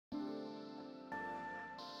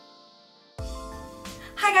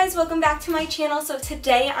Hi guys, welcome back to my channel. So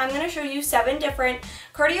today I'm going to show you 7 different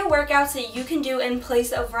cardio workouts that you can do in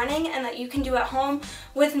place of running and that you can do at home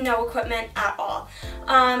with no equipment at all.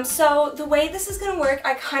 So the way this is going to work,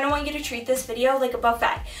 I kind of want you to treat this video like a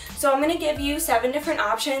buffet. So I'm going to give you 7 different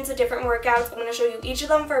options of different workouts. I'm going to show you each of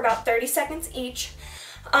them for about 30 seconds each.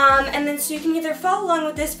 And then so you can either follow along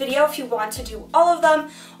with this video if you want to do all of them,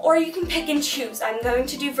 or you can pick and choose. I'm going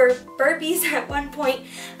to do burpees at one point,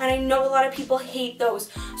 and I know a lot of people hate those.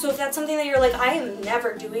 So if that's something that you're like, I am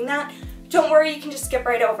never doing that, don't worry, you can just skip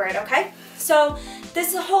right over it, okay? So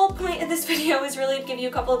this whole point of this video is really to give you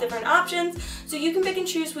a couple of different options so you can pick and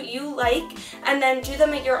choose what you like and then do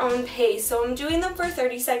them at your own pace. So I'm doing them for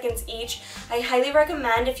 30 seconds each. I highly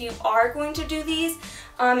recommend if you are going to do these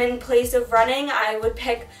in place of running, I would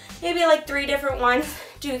pick maybe like 3 different ones,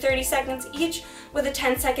 do 30 seconds each with a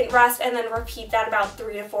 10-second rest, and then repeat that about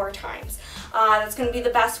 3 to 4 times. That's going to be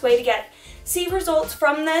the best way to see results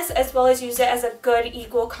from this, as well as use it as a good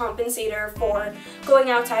equal compensator for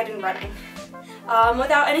going outside and running.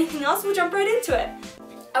 Without anything else, we'll jump right into it.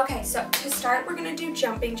 Okay, so to start, we're going to do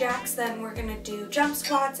jumping jacks, then we're going to do jump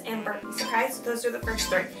squats and burpees, okay? So those are the first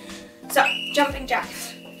 3. So, jumping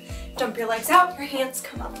jacks. Jump your legs out, your hands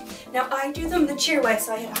come up. Now I do them the cheer way,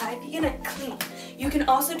 so I hit a high V and a clean. You can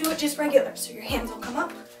also do it just regular, so your hands will come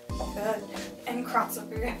up, good, and cross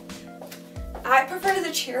over your head. I prefer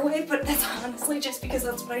the cheer way, but that's honestly just because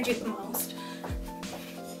that's what I do the most.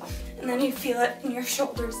 And then you feel it in your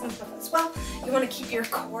shoulders and stuff as well. You want to keep your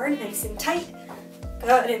core nice and tight,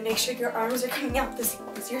 good, and make sure your arms are coming out the same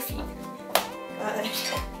as your feet, good.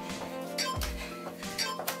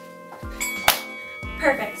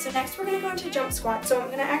 Perfect, so next we're going to go into jump squat. So I'm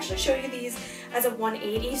going to actually show you these as a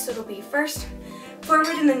 180, so it'll be first forward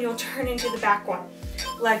and then you'll turn into the back one.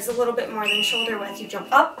 Legs a little bit more than shoulder width. You jump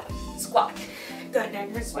up, squat. Good, now you're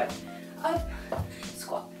going to switch. Up,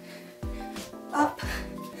 squat. Up,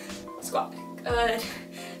 squat. Good.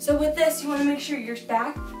 So with this, you want to make sure your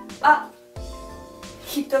back up.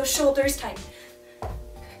 Keep those shoulders tight.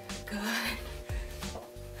 Good.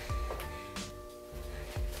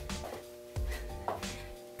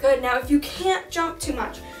 Good, now if you can't jump too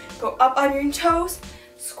much, go up on your toes,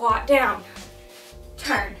 squat down,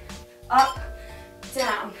 turn, up,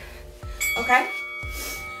 down, okay?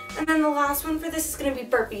 And then the last one for this is going to be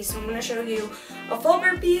burpees. So I'm going to show you a full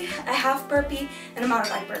burpee, a half burpee, and a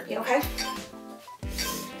modified burpee, okay?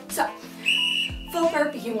 So, full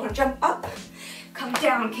burpee, you want to jump up, come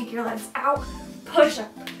down, kick your legs out, push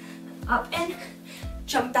up in,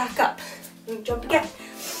 jump back up, and jump again,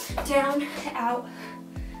 down, out,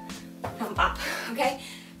 jump up, okay?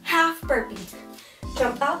 Half burpee.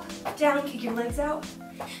 Jump up, down, kick your legs out,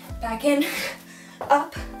 back in,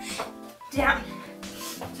 up, down.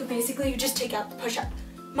 So basically you just take out the push-up.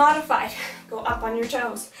 Modified, go up on your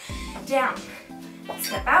toes, down,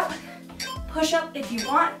 step out, push up if you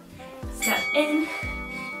want, step in,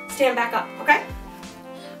 stand back up, okay?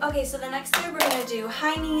 Okay, so the next 2 we're gonna do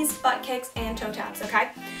high knees, butt kicks, and toe taps,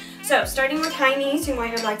 okay? So starting with high knees, you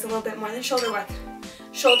want your legs a little bit more than shoulder width.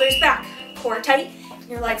 Shoulders back, core tight,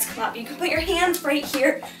 your legs come up. You can put your hands right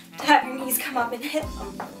here to have your knees come up and hit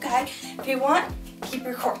them, okay? If you want, keep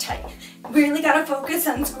your core tight. Really gotta focus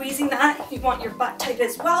on squeezing that. You want your butt tight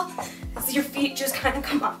as well, as your feet just kind of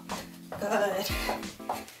come up. Good.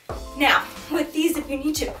 Now, with these, if you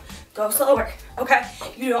need to, go slower, okay?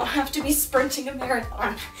 You don't have to be sprinting a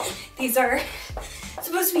marathon. These are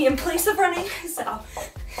supposed to be in place of running, so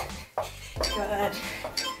good.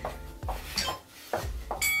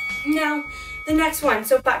 Now, the next one,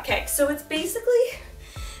 so butt kicks. So it's basically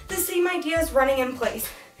the same idea as running in place,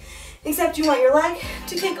 except you want your leg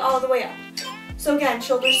to kick all the way up. So again,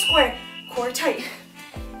 shoulders square, core tight,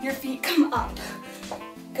 your feet come up.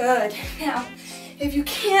 Good. Now, if you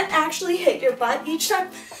can't actually hit your butt each time,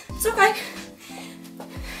 it's okay.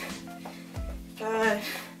 Good.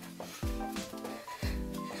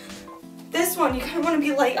 This one, you kind of want to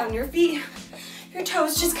be light on your feet. Your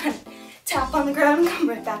toes just kind of tap on the ground and come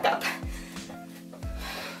right back up.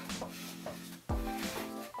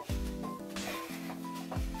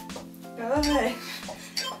 Good.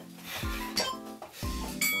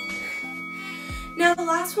 Now the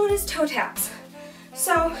last one is toe taps.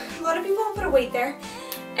 So a lot of people will put a weight there,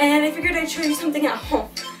 and I figured I'd show you something at home.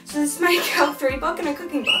 So this is my Cal 3 book and a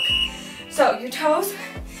cooking book. So your toes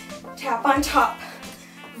tap on top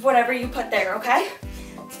of whatever you put there, okay?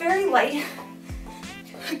 It's very light.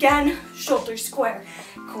 Again, shoulders square,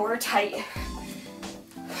 core tight.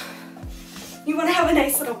 You want to have a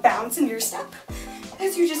nice little bounce in your step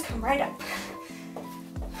as you just come right up.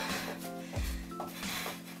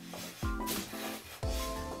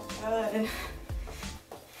 Good.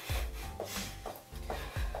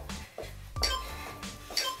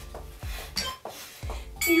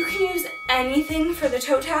 anything for the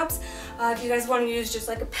toe taps. If you guys want to use just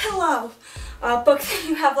like a pillow, a book that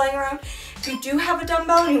you have laying around. If you do have a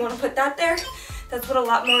dumbbell and you want to put that there, that's what a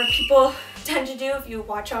lot more people tend to do if you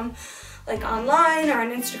watch them like online or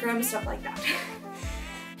on Instagram, stuff like that.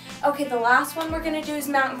 Okay, the last one we're gonna do is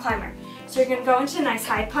mountain climber. So you're gonna go into a nice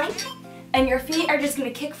high plank and your feet are just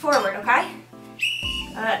gonna kick forward, okay?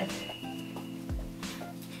 Good.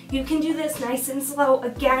 You can do this nice and slow.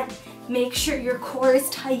 Again, make sure your core is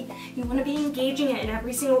tight. You wanna be engaging it in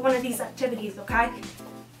every single one of these activities, okay?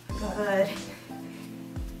 Good.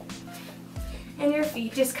 And your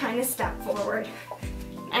feet just kind of step forward.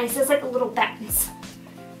 Nice as like a little bends.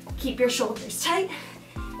 Keep your shoulders tight,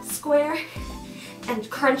 square, and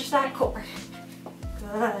crunch that core.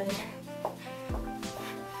 Good.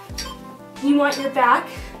 You want your back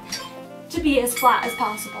to be as flat as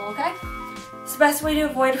possible, okay? It's the best way to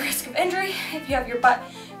avoid risk of injury. If you have your butt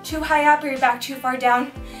too high up or your back too far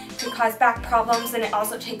down, it can cause back problems, and it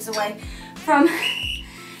also takes away from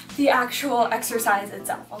the actual exercise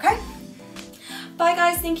itself, okay? Bye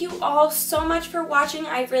guys, thank you all so much for watching.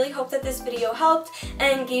 I really hope that this video helped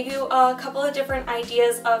and gave you a couple of different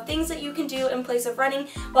ideas of things that you can do in place of running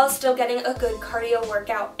while still getting a good cardio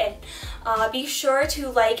workout in. Be sure to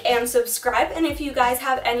like and subscribe, and if you guys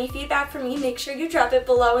have any feedback for me, make sure you drop it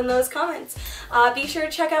below in those comments. Be sure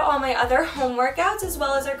to check out all my other home workouts as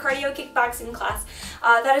well as our cardio kickboxing class.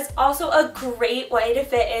 That is also a great way to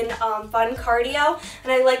fit in fun cardio,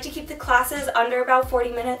 and I like to keep the classes under about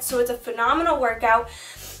 40 minutes, so it's a phenomenal workout.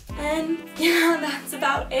 And yeah, that's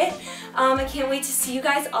about it. I can't wait to see you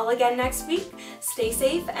guys all again next week. Stay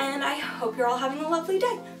safe, and I hope you're all having a lovely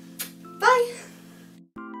day. Bye!